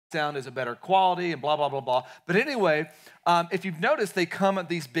sound is a better quality and blah, blah, blah, blah. But anyway, if you've noticed, they come in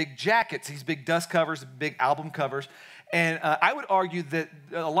these big jackets, these big dust covers, big album covers. And I would argue that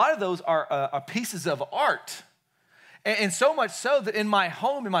a lot of those are pieces of art. And so much so that in my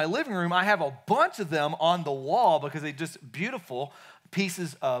home, in my living room, I have a bunch of them on the wall because they're just beautiful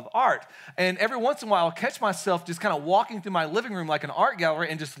pieces of art. And every once in a while, I'll catch myself just kind of walking through my living room like an art gallery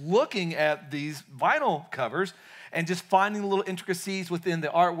and just looking at these vinyl covers and just finding little intricacies within the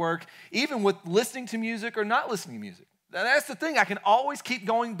artwork, even with listening to music or not listening to music. Now, that's the thing. I can always keep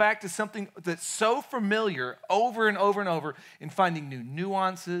going back to something that's so familiar over and over and over and finding new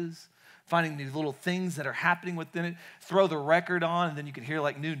nuances, finding new little things that are happening within it. Throw the record on, and then you can hear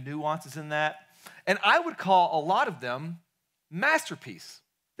like new nuances in that. And I would call a lot of them masterpiece.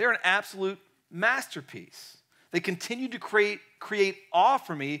 They're an absolute masterpiece. They continue to create awe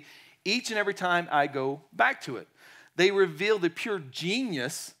for me each and every time I go back to it. They reveal the pure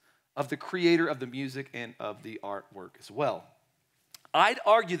genius of the creator of the music and of the artwork as well. I'd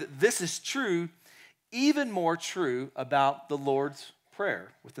argue that this is true, even more true about the Lord's Prayer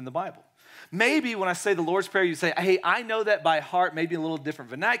within the Bible. Maybe when I say the Lord's Prayer, you say, hey, I know that by heart, maybe a little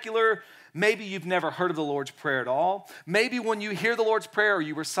different vernacular. Maybe you've never heard of the Lord's Prayer at all. Maybe when you hear the Lord's Prayer or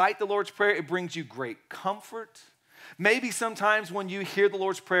you recite the Lord's Prayer, it brings you great comfort. Maybe sometimes when you hear the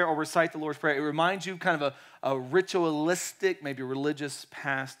Lord's Prayer or recite the Lord's Prayer, it reminds you kind of a ritualistic, maybe religious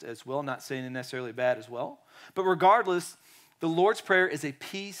past as well, not saying it necessarily bad as well. But regardless, the Lord's Prayer is a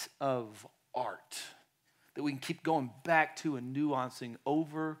piece of art that we can keep going back to and nuancing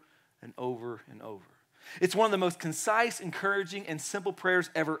over and over and over. It's one of the most concise, encouraging, and simple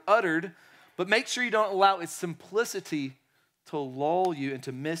prayers ever uttered, but make sure you don't allow its simplicity to lull you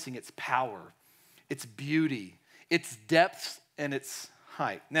into missing its power, its beauty, its depth, and its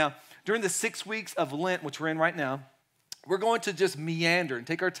height. Now, during the 6 weeks of Lent, which we're in right now, we're going to just meander and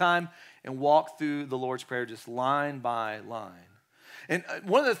take our time and walk through the Lord's Prayer just line by line. And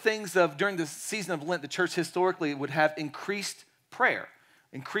one of the things during the season of Lent, the church historically would have increased prayer,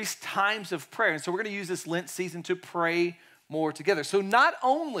 increased times of prayer. And so we're going to use this Lent season to pray more together. So not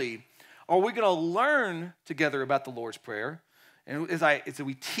only are we going to learn together about the Lord's Prayer, and as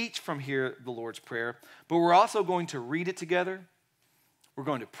we teach from here the Lord's Prayer, but we're also going to read it together. We're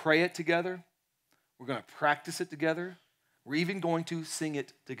going to pray it together. We're going to practice it together. We're even going to sing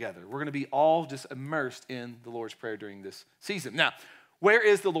it together. We're going to be all just immersed in the Lord's Prayer during this season. Now, where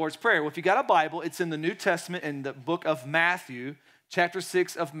is the Lord's Prayer? Well, if you got a Bible, it's in the New Testament in the book of Matthew, chapter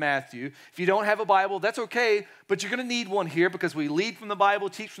 6 of Matthew. If you don't have a Bible, that's okay, but you're going to need one here because we lead from the Bible,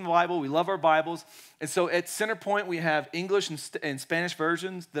 teach from the Bible. We love our Bibles. And so at Center Point, we have English and Spanish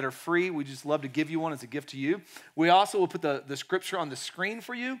versions that are free. We just love to give you one as a gift to you. We also will put the scripture on the screen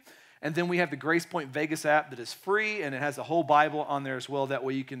for you. And then we have the Grace Point Vegas app that is free, and it has a whole Bible on there as well. That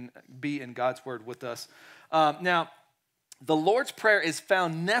way you can be in God's Word with us. Now, the Lord's Prayer is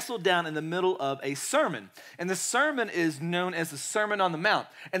found nestled down in the middle of a sermon. And the sermon is known as the Sermon on the Mount.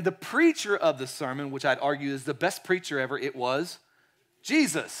 And the preacher of the sermon, which I'd argue is the best preacher ever, it was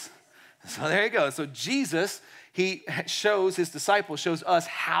Jesus. So there you go. So Jesus, he shows his disciples, shows us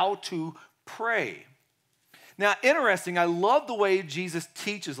how to pray. Now, interesting, I love the way Jesus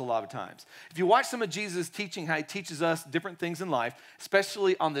teaches a lot of times. If you watch some of Jesus' teaching, how he teaches us different things in life,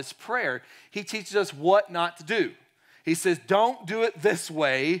 especially on this prayer, he teaches us what not to do. He says, don't do it this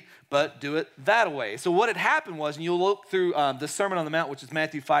way, but do it that way. So what had happened was, and you'll look through the Sermon on the Mount, which is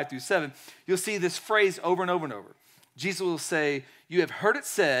Matthew 5 through 7, you'll see this phrase over and over and over. Jesus will say, you have heard it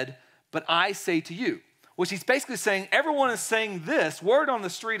said, but I say to you. Which he's basically saying, everyone is saying this, word on the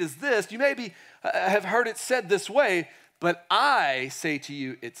street is this, you maybe have heard it said this way, but I say to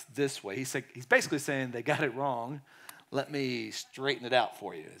you it's this way. He's basically saying they got it wrong. Let me straighten it out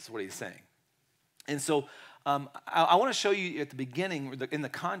for you, is what he's saying. And so I want to show you at the beginning, in the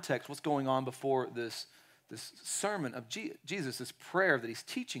context, what's going on before this sermon of Jesus, this prayer that he's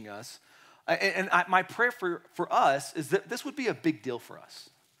teaching us. My prayer for us is that this would be a big deal for us.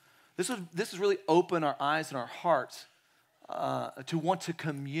 This would really open our eyes and our hearts to want to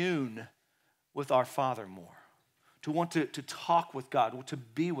commune with our Father more, to want to talk with God, to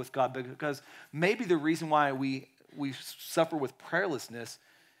be with God, because maybe the reason why we suffer with prayerlessness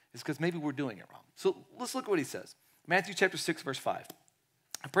is because maybe we're doing it wrong. So let's look at what he says. Matthew chapter 6, verse 5.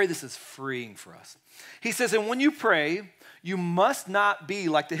 I pray this is freeing for us. He says, and when you pray, you must not be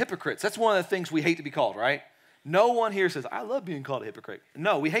like the hypocrites. That's one of the things we hate to be called, right? No one here says, I love being called a hypocrite.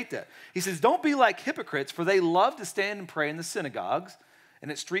 No, we hate that. He says, don't be like hypocrites, for they love to stand and pray in the synagogues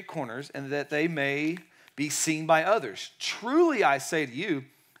and at street corners, and that they may be seen by others. Truly, I say to you,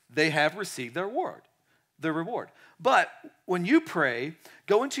 they have received their reward. But when you pray,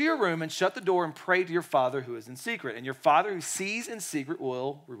 go into your room and shut the door and pray to your Father who is in secret. And your Father who sees in secret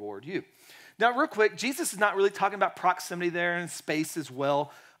will reward you. Now, real quick, Jesus is not really talking about proximity there and space as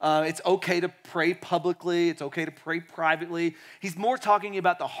well. It's okay to pray publicly. It's okay to pray privately. He's more talking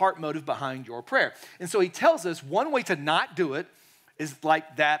about the heart motive behind your prayer. And so he tells us one way to not do it is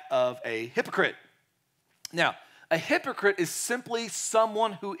like that of a hypocrite. Now, a hypocrite is simply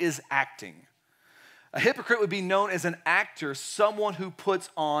someone who is acting. A hypocrite would be known as an actor, someone who puts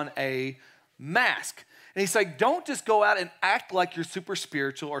on a mask. And he's like, don't just go out and act like you're super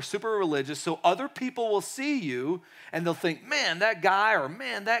spiritual or super religious so other people will see you and they'll think, man, that guy or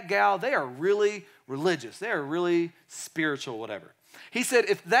man, that gal, they are really religious. They are really spiritual, whatever. He said,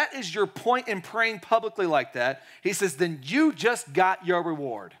 if that is your point in praying publicly like that, he says, then you just got your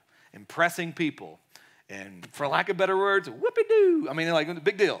reward, impressing people. And for lack of better words, whoopee-doo. I mean, like, it's a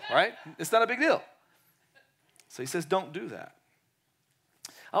big deal, right? It's not a big deal. So he says, don't do that.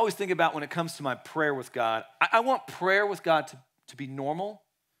 I always think about when it comes to my prayer with God, I want prayer with God to be normal,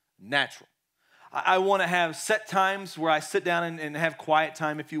 natural. I want to have set times where I sit down and have quiet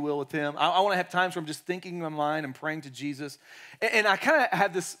time, if you will, with him. I want to have times where I'm just thinking in my mind and praying to Jesus. And I kind of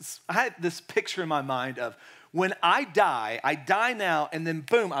had this picture in my mind of when I die now, and then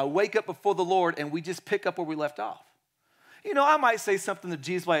boom, I wake up before the Lord and we just pick up where we left off. You know, I might say something to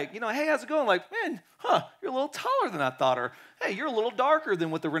Jesus like, hey, how's it going? Like, man, you're a little taller than I thought. Or, hey, you're a little darker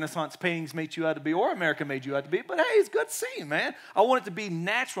than what the Renaissance paintings made you out to be or America made you out to be. But, hey, it's good seeing, man. I want it to be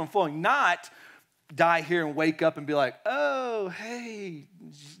natural and flowing, not die here and wake up and be like, oh, hey,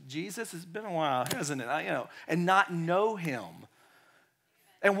 Jesus, it's been a while, hasn't it? And not know him.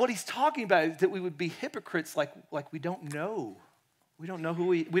 And what he's talking about is that we would be hypocrites like we don't know. We don't know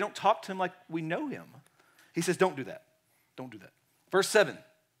we don't talk to him like we know him. He says, don't do that. Don't do that. Verse 7,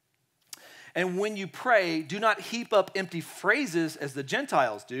 and when you pray, do not heap up empty phrases as the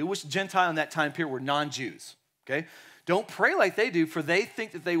Gentiles do, which Gentile in that time period were non-Jews, okay? Don't pray like they do, for they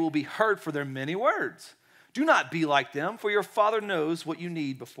think that they will be heard for their many words. Do not be like them, for your Father knows what you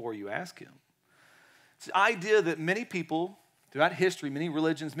need before you ask him. It's the idea that many people throughout history, many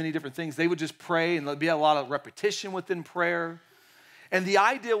religions, many different things, they would just pray and there'd be a lot of repetition within prayer. And the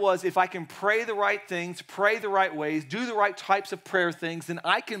idea was if I can pray the right things, pray the right ways, do the right types of prayer things, then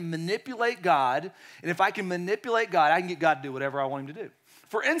I can manipulate God. And if I can manipulate God, I can get God to do whatever I want him to do.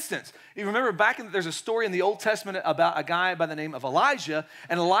 For instance, you remember there's a story in the Old Testament about a guy by the name of Elijah,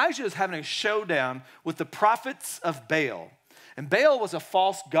 and Elijah is having a showdown with the prophets of Baal. And Baal was a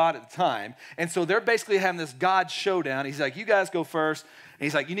false god at the time, and so they're basically having this God showdown. He's like, you guys go first. And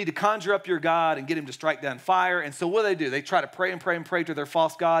he's like, you need to conjure up your God and get him to strike down fire. And so what do? They try to pray and pray and pray to their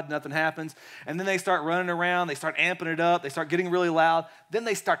false god. Nothing happens. And then they start running around. They start amping it up. They start getting really loud. Then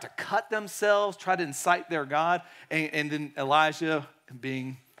they start to cut themselves, try to incite their God. And then Elijah,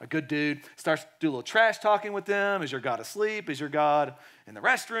 being a good dude, starts to do a little trash talking with them. Is your God asleep? Is your God in the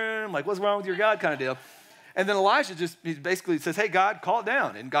restroom? Like, what's wrong with your God kind of deal. And then Elijah he basically says, hey, God, call it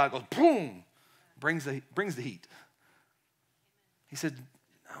down. And God goes, boom, brings the heat. He said,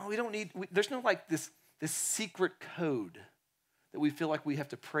 no, we don't need, there's no like this secret code that we feel like we have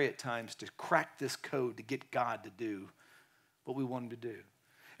to pray at times to crack this code to get God to do what we want him to do.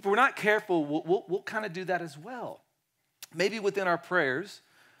 If we're not careful, we'll kind of do that as well. Maybe within our prayers,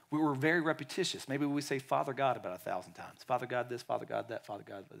 we were very repetitious. Maybe we say Father God about 1,000 times. Father God this, Father God that, Father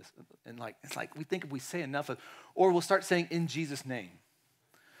God this. And it's like we think if we say enough of, or we'll start saying in Jesus' name.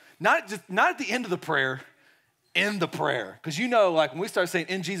 Not at the end of the prayer, in the prayer. Because like when we start saying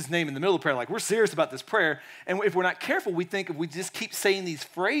in Jesus' name in the middle of the prayer, like we're serious about this prayer. And if we're not careful, we think if we just keep saying these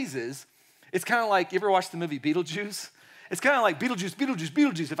phrases, it's kind of like, you ever watched the movie Beetlejuice? It's kind of like Beetlejuice, Beetlejuice,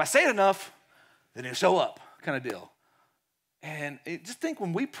 Beetlejuice. If I say it enough, then it'll show up kind of deal. And just think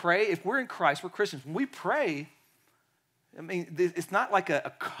when we pray, if we're in Christ, we're Christians, when we pray, I mean, it's not like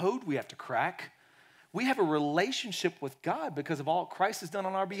a code we have to crack. We have a relationship with God because of all Christ has done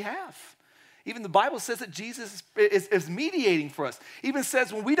on our behalf. Even the Bible says that Jesus is mediating for us. Even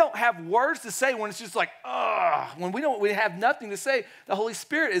says when we don't have words to say, when it's just like, when we have nothing to say, the Holy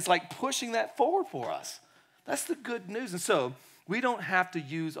Spirit is like pushing that forward for us. That's the good news. And so we don't have to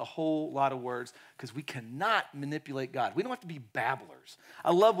use a whole lot of words because we cannot manipulate God. We don't have to be babblers.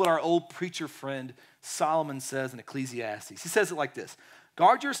 I love what our old preacher friend Solomon says in Ecclesiastes. He says it like this: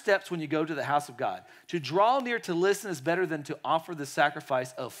 guard your steps when you go to the house of God. To draw near to listen is better than to offer the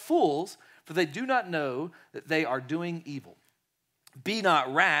sacrifice of fools, for they do not know that they are doing evil. Be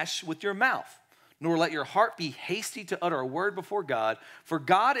not rash with your mouth, nor let your heart be hasty to utter a word before God, for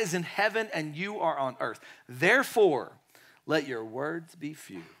God is in heaven and you are on earth. Therefore, let your words be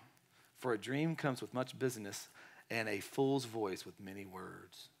few, for a dream comes with much business, and a fool's voice with many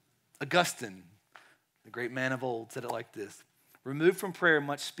words. Augustine, the great man of old, said it like this: remove from prayer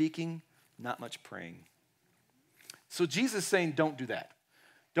much speaking, not much praying. So Jesus is saying, don't do that.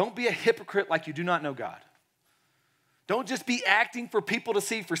 Don't be a hypocrite like you do not know God. Don't just be acting for people to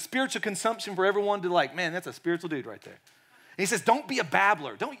see, for spiritual consumption, for everyone to like, man, that's a spiritual dude right there. And he says, don't be a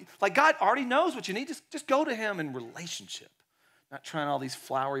babbler. Like God already knows what you need. Just go to him in relationship. Not trying all these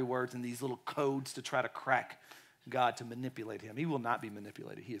flowery words and these little codes to try to crack God to manipulate him. He will not be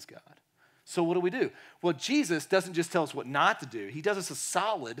manipulated. He is God. So what do? Well, Jesus doesn't just tell us what not to do. He does us a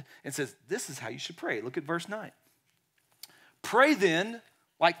solid and says, this is how you should pray. Look at verse 9. Pray then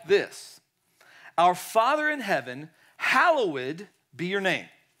like this: Our Father in heaven, hallowed be your name.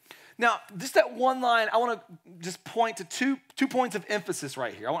 Now, just that one line, I want to just point to two points of emphasis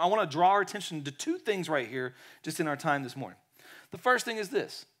right here. I want to draw our attention to two things right here just in our time this morning. The first thing is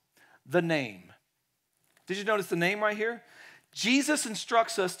this: the name. Did you notice the name right here? Jesus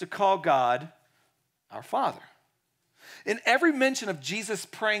instructs us to call God our Father. In every mention of Jesus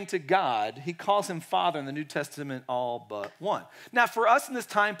praying to God, he calls him Father in the New Testament all but one. Now, for us in this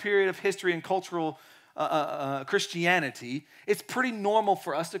time period of history and cultural Christianity, it's pretty normal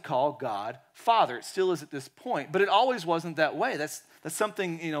for us to call God Father. It still is at this point, but it always wasn't that way. That's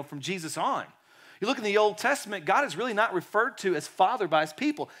something, from Jesus on. You look in the Old Testament, God is really not referred to as Father by his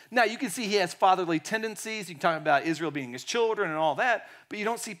people. Now, you can see he has fatherly tendencies. You can talk about Israel being his children and all that, but you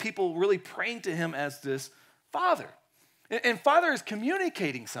don't see people really praying to him as this Father. And Father is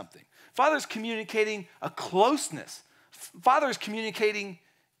communicating something. Father is communicating a closeness. Father is communicating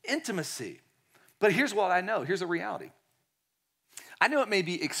intimacy. But here's what I know. Here's a reality. I know it may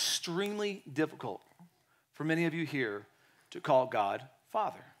be extremely difficult for many of you here to call God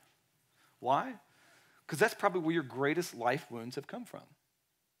Father. Why? Because that's probably where your greatest life wounds have come from.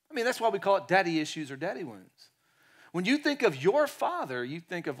 I mean, that's why we call it daddy issues or daddy wounds. When you think of your father, you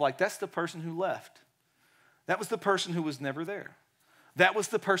think of like, that's the person who left. That was the person who was never there. That was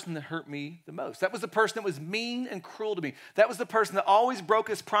the person that hurt me the most. That was the person that was mean and cruel to me. That was the person that always broke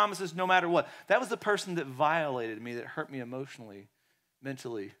his promises no matter what. That was the person that violated me, that hurt me emotionally,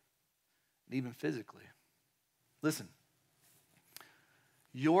 mentally, and even physically. Listen,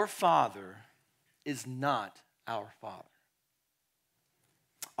 your father is not our father.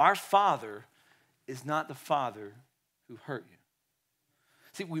 Our father is not the father who hurt you.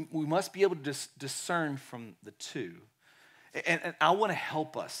 See, we must be able to discern from the two. And I want to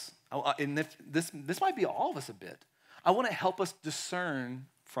help us. And this might be all of us a bit. I want to help us discern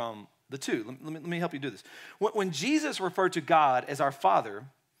from the two. Let me help you do this. When Jesus referred to God as our Father,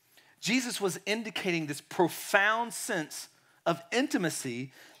 Jesus was indicating this profound sense of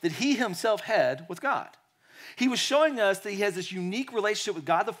intimacy that he himself had with God. He was showing us that he has this unique relationship with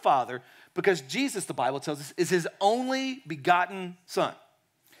God the Father because Jesus, the Bible tells us, is his only begotten Son.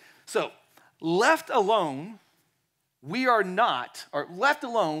 So, left alone, we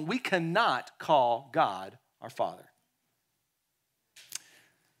cannot call God our Father.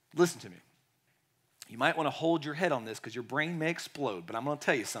 Listen to me. You might want to hold your head on this because your brain may explode, but I'm going to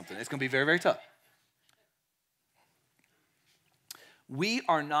tell you something. It's going to be very, very tough. We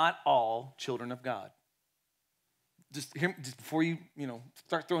are not all children of God. Just before you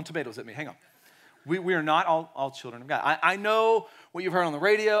start throwing tomatoes at me, hang on. We are not all children of God. I know what you've heard on the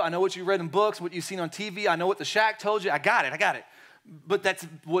radio. I know what you've read in books, what you've seen on TV. I know what the Shack told you. I got it. But that's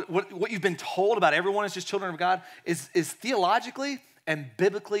what you've been told about everyone is just children of God is theologically and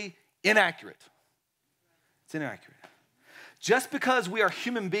biblically inaccurate. It's inaccurate. Just because we are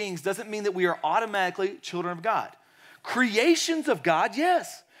human beings doesn't mean that we are automatically children of God. Creations of God,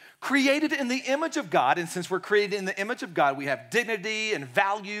 yes. Created in the image of God, and since we're created in the image of God, we have dignity and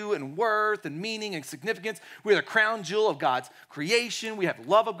value and worth and meaning and significance. We're the crown jewel of God's creation. We have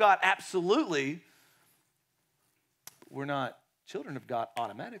love of God, absolutely. But we're not children of God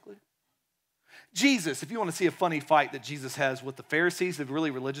automatically. Jesus, if you want to see a funny fight that Jesus has with the Pharisees, the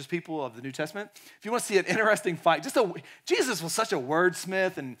really religious people of the New Testament, if you want to see an interesting fight, Jesus was such a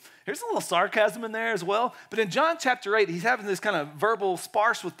wordsmith, and there's a little sarcasm in there as well. But in John chapter 8, he's having this kind of verbal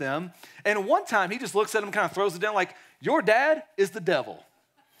sparse with them, and one time he just looks at them and kind of throws it down like, your dad is the devil.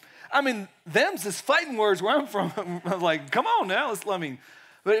 I mean, them's just fighting words where I'm from. I'm like, come on now,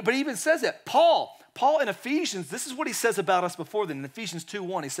 but he even says that. Paul in Ephesians, this is what he says about us before then. In Ephesians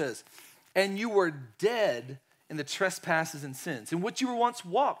 2:1, he says, and you were dead in the trespasses and sins, in which you were once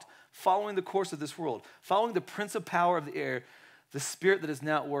walked, following the course of this world, following the prince of power of the air, the spirit that is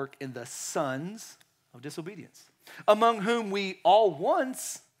now at work in the sons of disobedience, among whom we all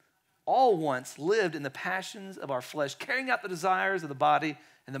once lived in the passions of our flesh, carrying out the desires of the body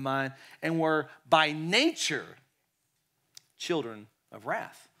and the mind, and were by nature children of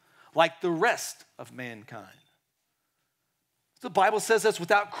wrath, like the rest of mankind. The Bible says us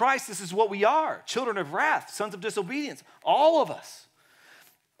without Christ, this is what we are, children of wrath, sons of disobedience, all of us.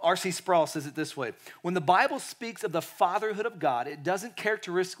 R.C. Sproul says it this way: when the Bible speaks of the fatherhood of God, it doesn't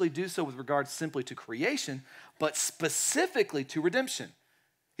characteristically do so with regard simply to creation, but specifically to redemption.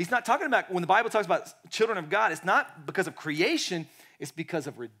 He's not talking about, when the Bible talks about children of God, it's not because of creation, it's because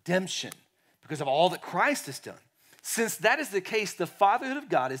of redemption, because of all that Christ has done. Since that is the case, the fatherhood of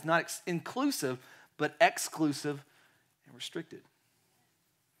God is not inclusive, but exclusive and restricted.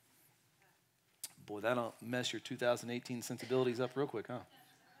 Boy, that'll mess your 2018 sensibilities up real quick, huh?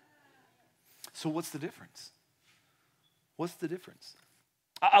 So what's the difference? What's the difference?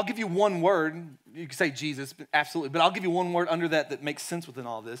 I'll give you one word. You can say Jesus, absolutely, but I'll give you one word under that makes sense within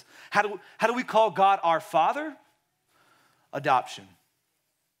all this. How do we call God our Father? Adoption.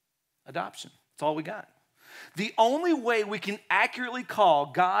 Adoption. That's all we got. The only way we can accurately call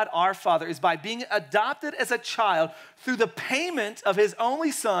God our Father is by being adopted as a child through the payment of his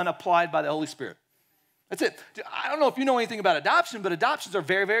only Son applied by the Holy Spirit. That's it. I don't know if you know anything about adoption, but adoptions are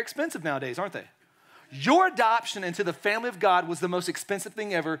very, very expensive nowadays, aren't they? Your adoption into the family of God was the most expensive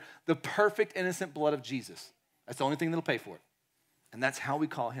thing ever, the perfect, innocent blood of Jesus. That's the only thing that'll pay for it. And that's how we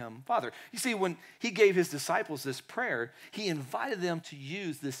call him Father. You see, when he gave his disciples this prayer, he invited them to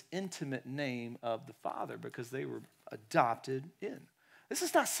use this intimate name of the Father because they were adopted in. This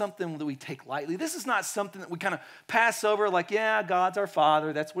is not something that we take lightly. This is not something that we kind of pass over like, yeah, God's our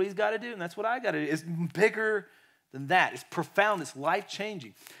Father. That's what he's got to do, and that's what I got to do. It's bigger than that. It's profound. It's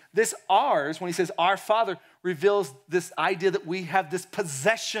life-changing. This ours, when he says our Father, reveals this idea that we have this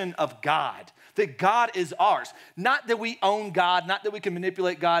possession of God, that God is ours. Not that we own God, not that we can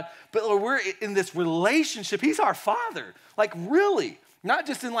manipulate God, but we're in this relationship. He's our Father. Like really, not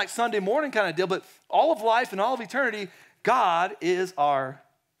just in like Sunday morning kind of deal, but all of life and all of eternity, God is our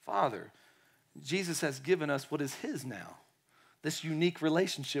Father. Jesus has given us what is his now, this unique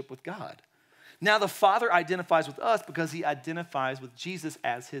relationship with God. Now the Father identifies with us because he identifies with Jesus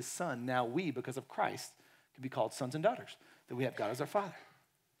as his Son. Now we, because of Christ, can be called sons and daughters, that we have God as our Father.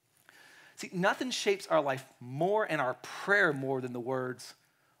 See, nothing shapes our life more and our prayer more than the words,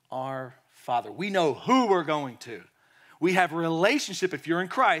 our Father. We know who we're going to. We have a relationship, if you're in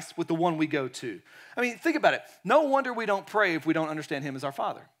Christ, with the one we go to. I mean, think about it. No wonder we don't pray if we don't understand him as our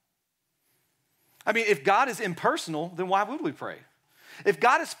Father. I mean, if God is impersonal, then why would we pray? If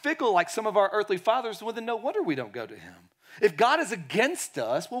God is fickle like some of our earthly fathers, well, then no wonder we don't go to him. If God is against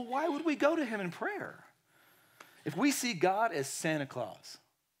us, well, why would we go to him in prayer? If we see God as Santa Claus,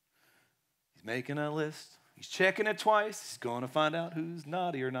 he's making a list, he's checking it twice, he's going to find out who's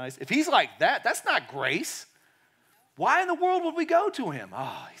naughty or nice. If he's like that, that's not grace. Why in the world would we go to him?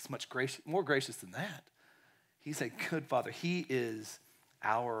 He's much more gracious than that. He's a good Father. He is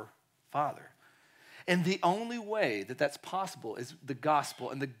our Father. And the only way that that's possible is the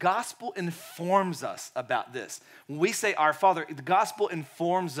gospel. And the gospel informs us about this. When we say our Father, the gospel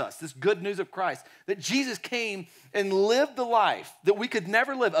informs us, this good news of Christ, that Jesus came and lived the life that we could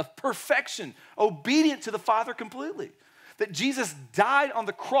never live, of perfection, obedient to the Father completely. That Jesus died on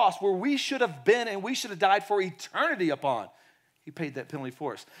the cross where we should have been and we should have died for eternity upon. He paid that penalty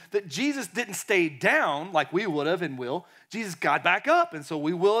for us. That Jesus didn't stay down like we would have and will. Jesus got back up, and so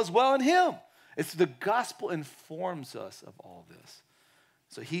we will as well in him. It's the gospel informs us of all this.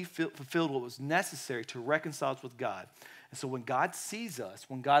 So he fulfilled what was necessary to reconcile us with God. And so when God sees us,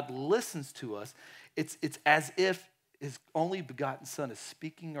 when God listens to us, it's as if his only begotten Son is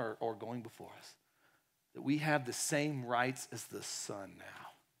speaking or going before us. That we have the same rights as the Son now.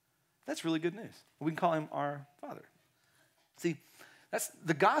 That's really good news. We can call him our Father. See,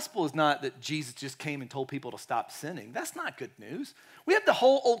 the gospel is not that Jesus just came and told people to stop sinning. That's not good news. We have the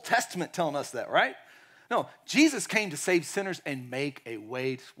whole Old Testament telling us that, right? No, Jesus came to save sinners and make a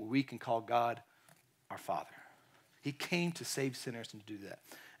way where we can call God our Father. He came to save sinners and to do that.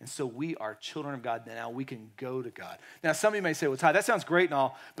 And so we are children of God now. We can go to God. Now, some of you may say, well, Ty, that sounds great and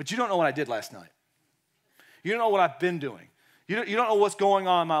all, but you don't know what I did last night. You don't know what I've been doing. You don't know what's going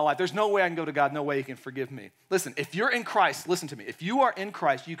on in my life. There's no way I can go to God. No way he can forgive me. Listen, if you're in Christ, listen to me. If you are in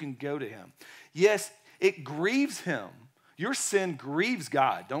Christ, you can go to him. Yes, it grieves him. Your sin grieves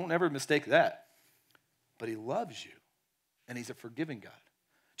God. Don't ever mistake that. But he loves you, and he's a forgiving God.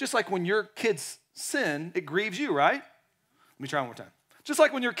 Just like when your kids sin, it grieves you, right? Let me try one more time. Just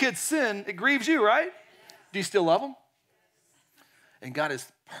like when your kids sin, it grieves you, right? Do you still love them? And God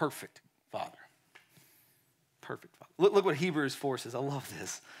is perfect Father. Perfect Father. Look what Hebrews 4 says. I love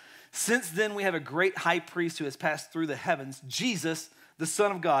this. Since then we have a great high priest who has passed through the heavens, Jesus, the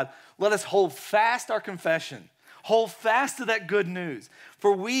Son of God. Let us hold fast our confession. Hold fast to that good news.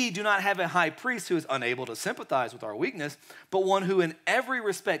 For we do not have a high priest who is unable to sympathize with our weakness, but one who in every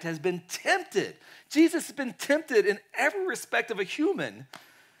respect has been tempted. Jesus has been tempted in every respect of a human,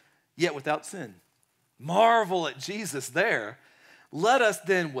 yet without sin. Marvel at Jesus there. Let us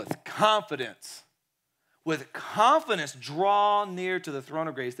then with confidence draw near to the throne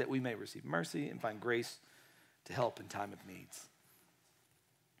of grace that we may receive mercy and find grace to help in time of needs.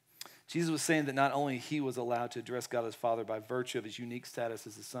 Jesus was saying that not only he was allowed to address God as Father by virtue of his unique status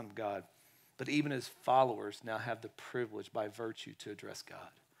as the Son of God, but even his followers now have the privilege by virtue to address God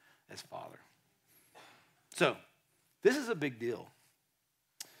as Father. So, this is a big deal.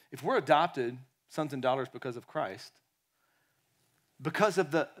 If we're adopted sons and daughters because of Christ, because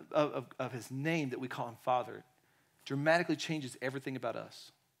of his name that we call him Father, dramatically changes everything about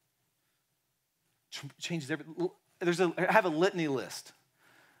us. Changes everything. I have a litany list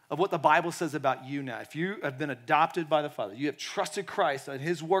of what the Bible says about you now. If you have been adopted by the Father, you have trusted Christ and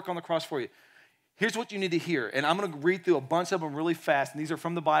his work on the cross for you, here's what you need to hear. And I'm going to read through a bunch of them really fast. And these are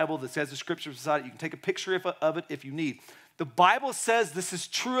from the Bible that says the scriptures beside it. You can take a picture of it if you need. The Bible says this is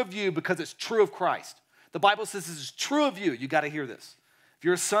true of you because it's true of Christ. The Bible says this is true of you. You got to hear this. If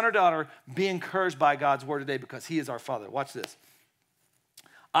you're a son or daughter, be encouraged by God's word today because he is our Father. Watch this.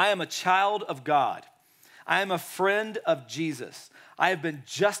 I am a child of God. I am a friend of Jesus. I have been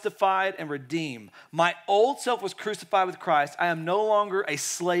justified and redeemed. My old self was crucified with Christ. I am no longer a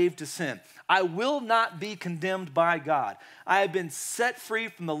slave to sin. I will not be condemned by God. I have been set free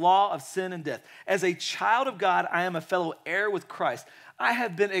from the law of sin and death. As a child of God, I am a fellow heir with Christ. I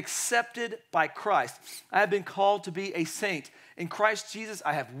have been accepted by Christ. I have been called to be a saint. In Christ Jesus,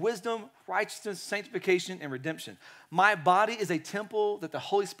 I have wisdom, righteousness, sanctification, and redemption. My body is a temple that the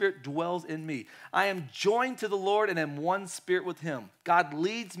Holy Spirit dwells in me. I am joined to the Lord and am one spirit with him. God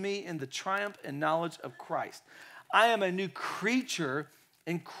leads me in the triumph and knowledge of Christ. I am a new creature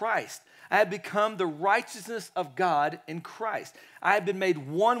in Christ. I have become the righteousness of God in Christ. I have been made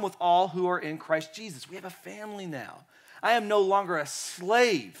one with all who are in Christ Jesus. We have a family now. I am no longer a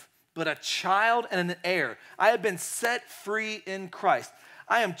slave, but a child and an heir. I have been set free in Christ.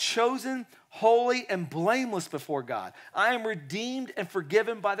 I am chosen, holy, and blameless before God. I am redeemed and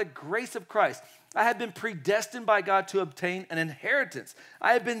forgiven by the grace of Christ. I have been predestined by God to obtain an inheritance.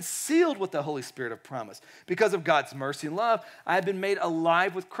 I have been sealed with the Holy Spirit of promise. Because of God's mercy and love, I have been made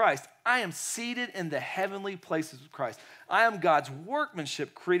alive with Christ. I am seated in the heavenly places with Christ. I am God's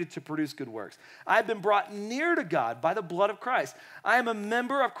workmanship created to produce good works. I have been brought near to God by the blood of Christ. I am a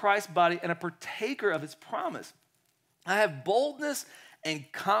member of Christ's body and a partaker of his promise. I have boldness and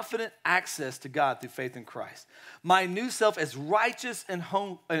confident access to God through faith in Christ. My new self is righteous and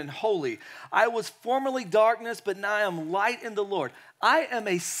holy. I was formerly darkness, but now I am light in the Lord. I am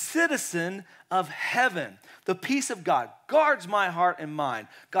a citizen of heaven. The peace of God guards my heart and mind.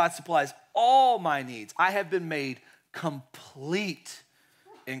 God supplies all my needs. I have been made complete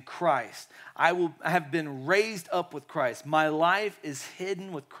in Christ. I have been raised up with Christ. My life is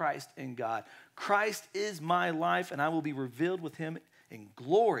hidden with Christ in God. Christ is my life, and I will be revealed with him in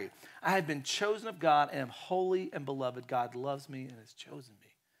glory. I have been chosen of God and am holy and beloved. God loves me and has chosen me.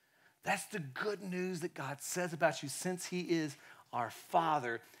 That's the good news that God says about you. Since he is our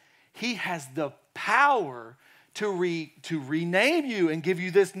Father, he has the power to rename you and give you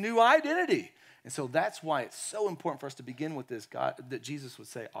this new identity. And so that's why it's so important for us to begin with this, God, that Jesus would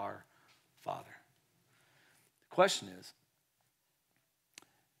say, our Father. The question is,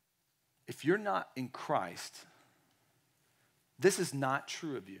 if you're not in Christ, this is not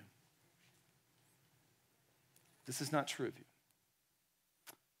true of you. This is not true of you.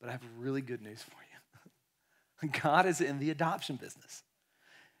 But I have really good news for you. God is in the adoption business.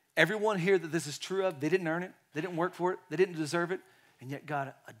 Everyone here that this is true of, they didn't earn it, they didn't work for it, they didn't deserve it, and yet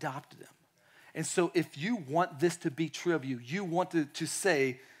God adopted them. And so if you want this to be true of you, you want to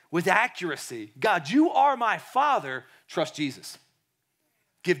say with accuracy, God, you are my Father, trust Jesus.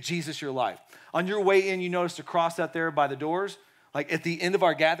 Give Jesus your life. On your way in, you noticed a cross out there by the doors. Like at the end of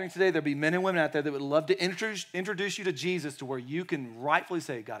our gathering today, there'll be men and women out there that would love to introduce you to Jesus to where you can rightfully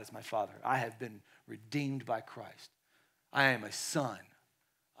say, God is my Father. I have been redeemed by Christ. I am a son.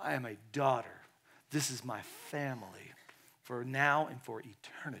 I am a daughter. This is my family for now and for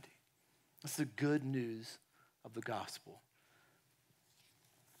eternity. That's the good news of the gospel.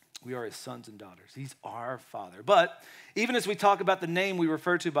 We are his sons and daughters. He's our Father. But even as we talk about the name we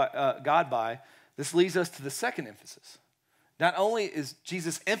refer to God by, this leads us to the second emphasis. Not only is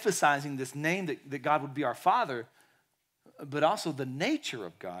Jesus emphasizing this name that God would be our Father, but also the nature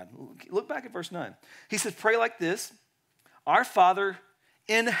of God. Look back at verse 9. He says, pray like this, our Father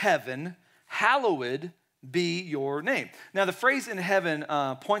in heaven, hallowed be your name. Now, the phrase in heaven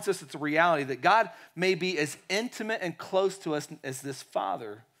points us to the reality that God may be as intimate and close to us as this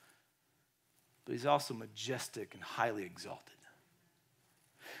Father, but he's also majestic and highly exalted.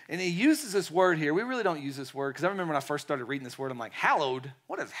 And he uses this word here. We really don't use this word because I remember when I first started reading this word, I'm like, hallowed?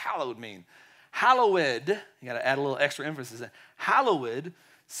 What does hallowed mean? Hallowed, you got to add a little extra emphasis. Hallowed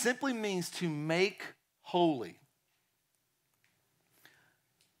simply means to make holy.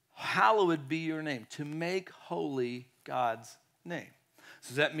 Hallowed be your name, to make holy God's name. So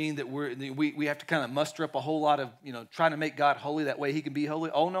does that mean that we have to kind of muster up a whole lot of, trying to make God holy that way he can be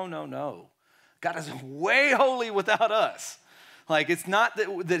holy? Oh, no. God is way holy without us. Like, it's not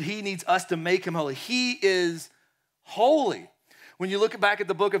that he needs us to make him holy. He is holy. When you look back at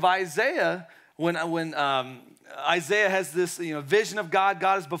the book of Isaiah, when Isaiah has this vision of God,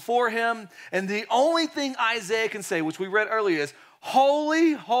 God is before him, and the only thing Isaiah can say, which we read earlier, is,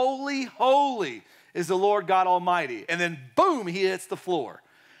 holy, holy, holy is the Lord God Almighty. And then, boom, he hits the floor.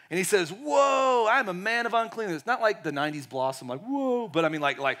 And he says, whoa, I'm a man of uncleanness. Not like the 90s Blossom, like, whoa, but I mean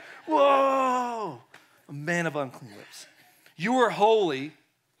like, whoa, a man of unclean lips. You are holy,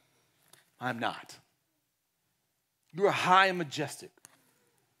 I'm not. You are high and majestic.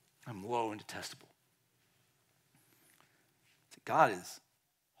 I'm low and detestable. God is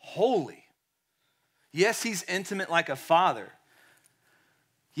holy. Yes, he's intimate like a father.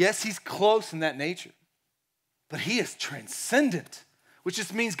 Yes, he's close in that nature. But he is transcendent, which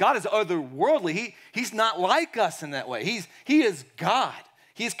just means God is otherworldly. He's not like us in that way. He is God.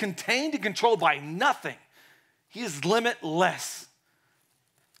 He is contained and controlled by nothing. He is limitless.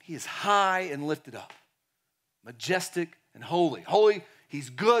 He is high and lifted up, majestic and holy. Holy, he's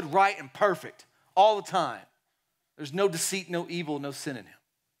good, right, and perfect all the time. There's no deceit, no evil, no sin in him.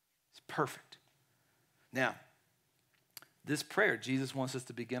 It's perfect. Now, this prayer, Jesus wants us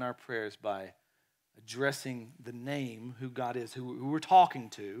to begin our prayers by addressing the name, who God is, who we're talking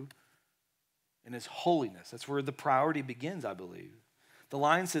to, and his holiness. That's where the priority begins, I believe. The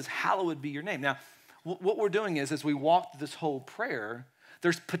line says, hallowed be your name. Now, what we're doing is, as we walk through this whole prayer,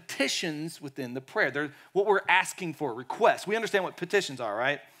 there's petitions within the prayer. There's what we're asking for, requests. We understand what petitions are,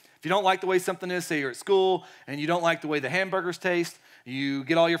 right? If you don't like the way something is, say you're at school and you don't like the way the hamburgers taste, you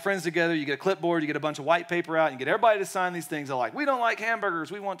get all your friends together, you get a clipboard, you get a bunch of white paper out, and you get everybody to sign these things. They're like, we don't like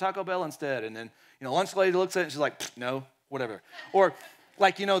hamburgers, we want Taco Bell instead. And then, lunch lady looks at it and she's like, no, whatever. Or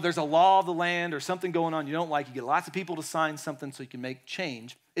like, there's a law of the land or something going on you don't like. You get lots of people to sign something so you can make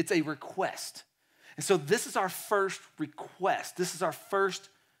change. It's a request. And so this is our first request. This is our first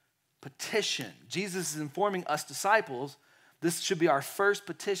petition. Jesus is informing us disciples, this should be our first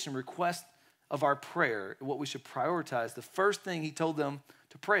petition, request of our prayer, what we should prioritize. The first thing he told them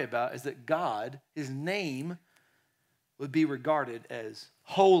to pray about is that God, his name, would be regarded as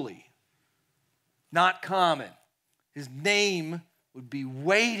holy, not common. His name would be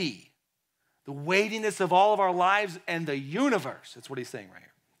weighty, the weightiness of all of our lives and the universe. That's what he's saying right here.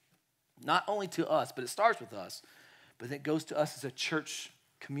 Not only to us, but it starts with us, but it goes to us as a church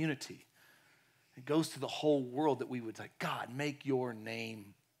community. It goes to the whole world that we would say, God, make your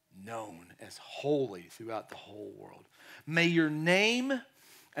name known as holy throughout the whole world. May your name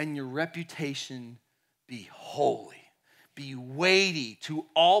and your reputation be holy, be weighty to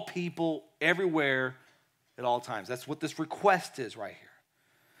all people everywhere at all times. That's what this request is right here.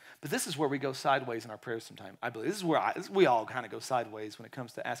 But this is where we go sideways in our prayers sometimes. I believe this is where we all kind of go sideways when it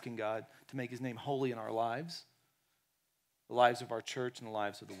comes to asking God to make his name holy in our lives, the lives of our church and the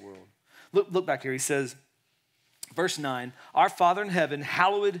lives of the world. Look back here. He says, verse 9, our Father in heaven,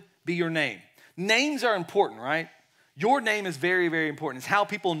 hallowed be your name. Names are important, right? Your name is very, very important. It's how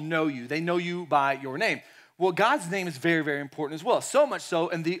people know you. They know you by your name. Well, God's name is very, very important as well. So much so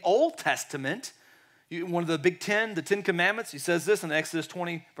in the Old Testament, one of the big 10, the 10 commandments, he says this in Exodus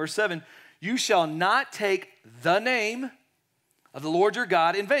 20, verse 7, you shall not take the name of the Lord your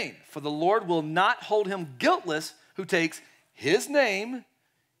God in vain, for the Lord will not hold him guiltless who takes his name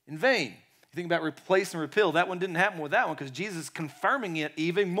in vain. You think about replace and repeal. That one didn't happen with that one because Jesus is confirming it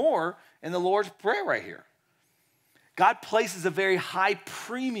even more in the Lord's Prayer right here. God places a very high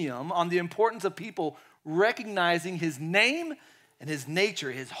premium on the importance of people recognizing his name and his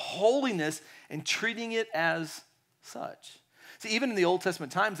nature, his holiness, and treating it as such. See, even in the Old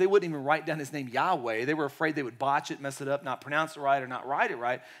Testament times, they wouldn't even write down his name Yahweh. They were afraid they would botch it, mess it up, not pronounce it right, or not write it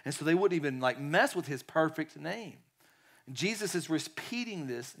right. And so they wouldn't even mess with his perfect name. And Jesus is repeating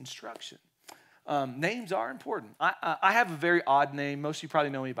this instruction. Names are important. I have a very odd name. Most of you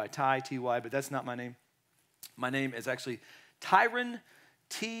probably know me by Ty, T-Y, but that's not my name. My name is actually Tyron,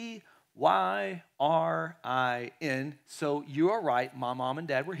 Tyrin. So you are right. My mom and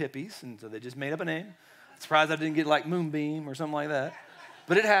dad were hippies, and so they just made up a name. Surprised I didn't get like Moonbeam or something like that.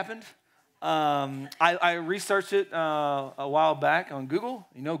 But it happened. I researched it a while back on Google.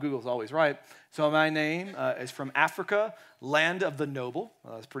 You know Google's always right. So my name is from Africa, land of the noble.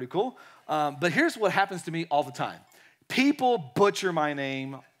 That's pretty cool. But here's what happens to me all the time. People butcher my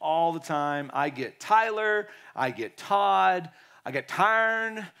name all the time. I get Tyler, I get Todd, I get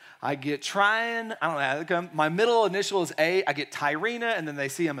Tyrn, I get Tryon. I don't know how to come. My middle initial is A. I get Tyrena, and then they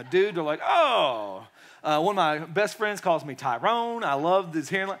see I'm a dude. They're like, oh. One of my best friends calls me Tyrone. I love this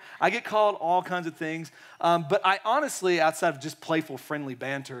hairline. I get called all kinds of things. But I honestly, outside of just playful, friendly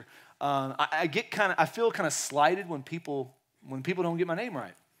banter, I feel kind of slighted when people don't get my name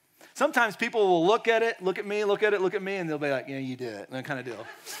right. Sometimes people will look at me, and they'll be like, yeah, you did it, and that kind of deal.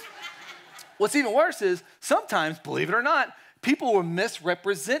 What's even worse is sometimes, believe it or not, people will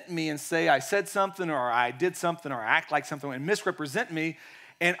misrepresent me and say I said something or I did something or act like something and misrepresent me.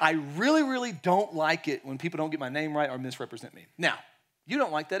 And I really, really don't like it when people don't get my name right or misrepresent me. Now, you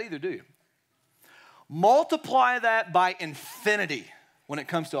don't like that either, do you? Multiply that by infinity when it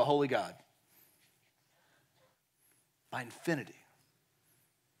comes to a holy God. By infinity.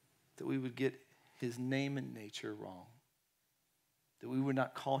 That we would get his name and nature wrong. That we would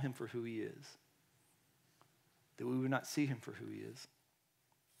not call him for who he is. That we would not see him for who he is.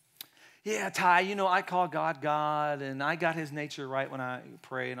 Yeah, Ty, I call God God, and I got his nature right when I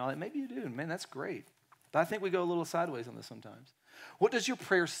pray and all that. Maybe you do, man, that's great. But I think we go a little sideways on this sometimes. What does your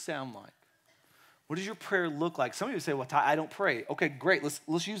prayer sound like? What does your prayer look like? Some of you say, well, Ty, I don't pray. Okay, great.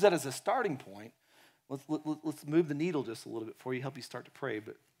 Let's use that as a starting point. Let's move the needle just a little bit for you, help you start to pray.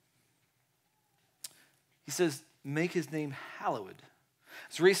 But he says, make his name hallowed.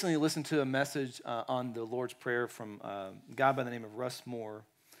 So recently I listened to a message on the Lord's Prayer from a guy by the name of Russ Moore.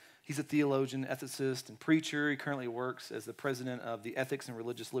 He's a theologian, ethicist, and preacher. He currently works as the president of the Ethics and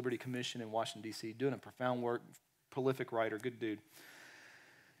Religious Liberty Commission in Washington, D.C., doing a profound work, prolific writer, good dude.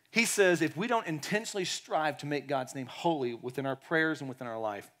 He says if we don't intentionally strive to make God's name holy within our prayers and within our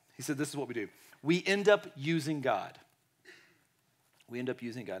life, he said this is what we do. We end up using God. We end up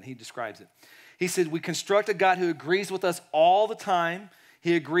using God, and he describes it. He said we construct a God who agrees with us all the time.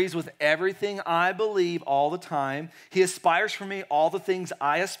 He agrees with everything I believe all the time. He aspires for me all the things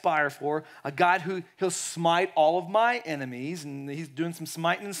I aspire for. A God who he'll smite all of my enemies, and he's doing some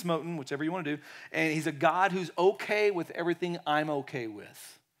smiting and smoting, whichever you want to do. And he's a God who's okay with everything I'm okay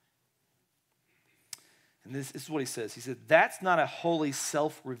with. And this is what he says. He said, that's not a holy,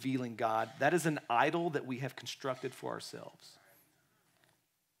 self-revealing God. That is an idol that we have constructed for ourselves.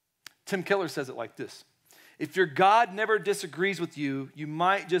 Tim Keller says it like this. If your God never disagrees with you, you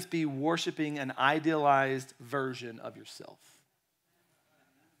might just be worshiping an idealized version of yourself.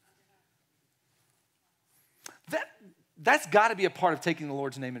 That's got to be a part of taking the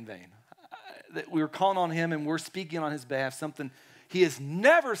Lord's name in vain. That we're calling on him and we're speaking on his behalf, something he has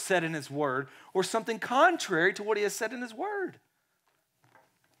never said in his word or something contrary to what he has said in his word.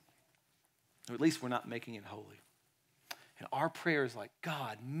 Or at least we're not making it holy. And our prayer is like,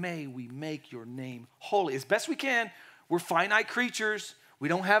 God, may we make your name holy. As best we can, we're finite creatures. We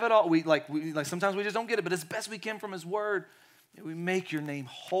don't have it all. We sometimes we just don't get it, but as best we can from his word, may we make your name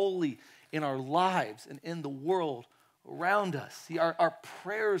holy in our lives and in the world around us. See, our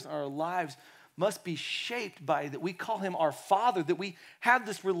prayers and our lives must be shaped by that we call him our Father, that we have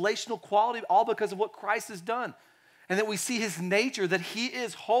this relational quality all because of what Christ has done. And that we see his nature, that he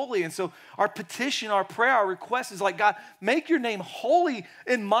is holy. And so our petition, our prayer, our request is like, God, make your name holy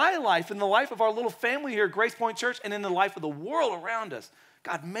in my life, in the life of our little family here at Grace Point Church, and in the life of the world around us.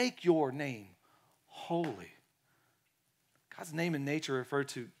 God, make your name holy. God's name and nature refer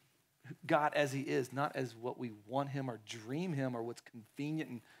to God as he is, not as what we want him or dream him or what's convenient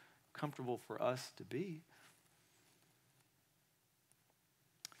and comfortable for us to be.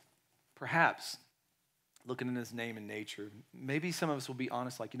 Perhaps looking in his name and nature, maybe some of us will be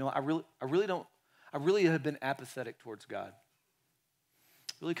honest, like, I really have been apathetic towards God.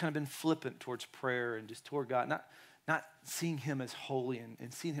 Really kind of been flippant towards prayer and just toward God, not seeing him as holy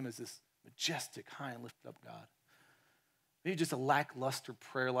and seeing him as this majestic, high and lifted up God. Maybe just a lackluster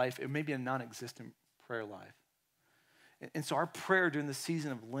prayer life, or maybe a non-existent prayer life. And so our prayer during the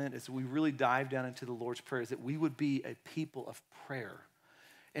season of Lent, as we really dive down into the Lord's Prayer, is that we would be a people of prayer.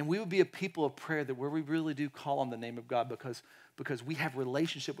 And we would be a people of prayer that where we really do call on the name of God because we have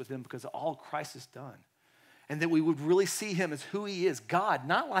relationship with him because of all Christ has done. And that we would really see him as who he is, God,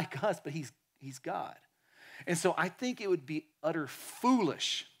 not like us, but he's God. And so I think it would be utter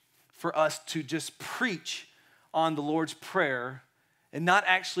foolish for us to just preach on the Lord's Prayer and not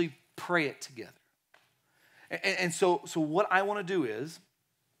actually pray it together. And so what I want to do is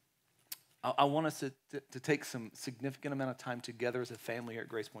I want us to take some significant amount of time together as a family here at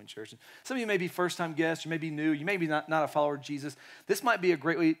Grace Point Church. And some of you may be first-time guests, you may be new, you may be not a follower of Jesus. This might be a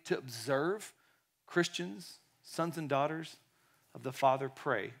great way to observe Christians, sons and daughters of the Father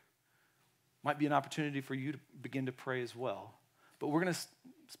pray. Might be an opportunity for you to begin to pray as well. But we're going to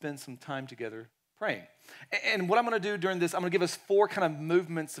spend some time together praying. And what I'm going to do during this, I'm going to give us 4 kind of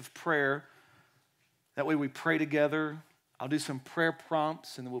movements of prayer. That way we pray together. I'll do some prayer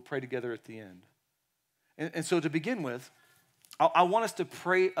prompts, and then we'll pray together at the end. And so to begin with, I want us to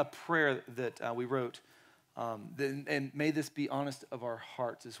pray a prayer that we wrote, and may this be honest of our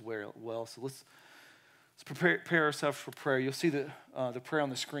hearts as well. So let's prepare ourselves for prayer. You'll see the prayer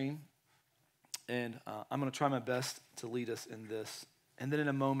on the screen, and I'm going to try my best to lead us in this. And then in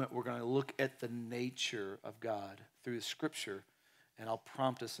a moment, we're going to look at the nature of God through the Scripture, and I'll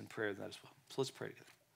prompt us in prayer that as well. So let's pray together.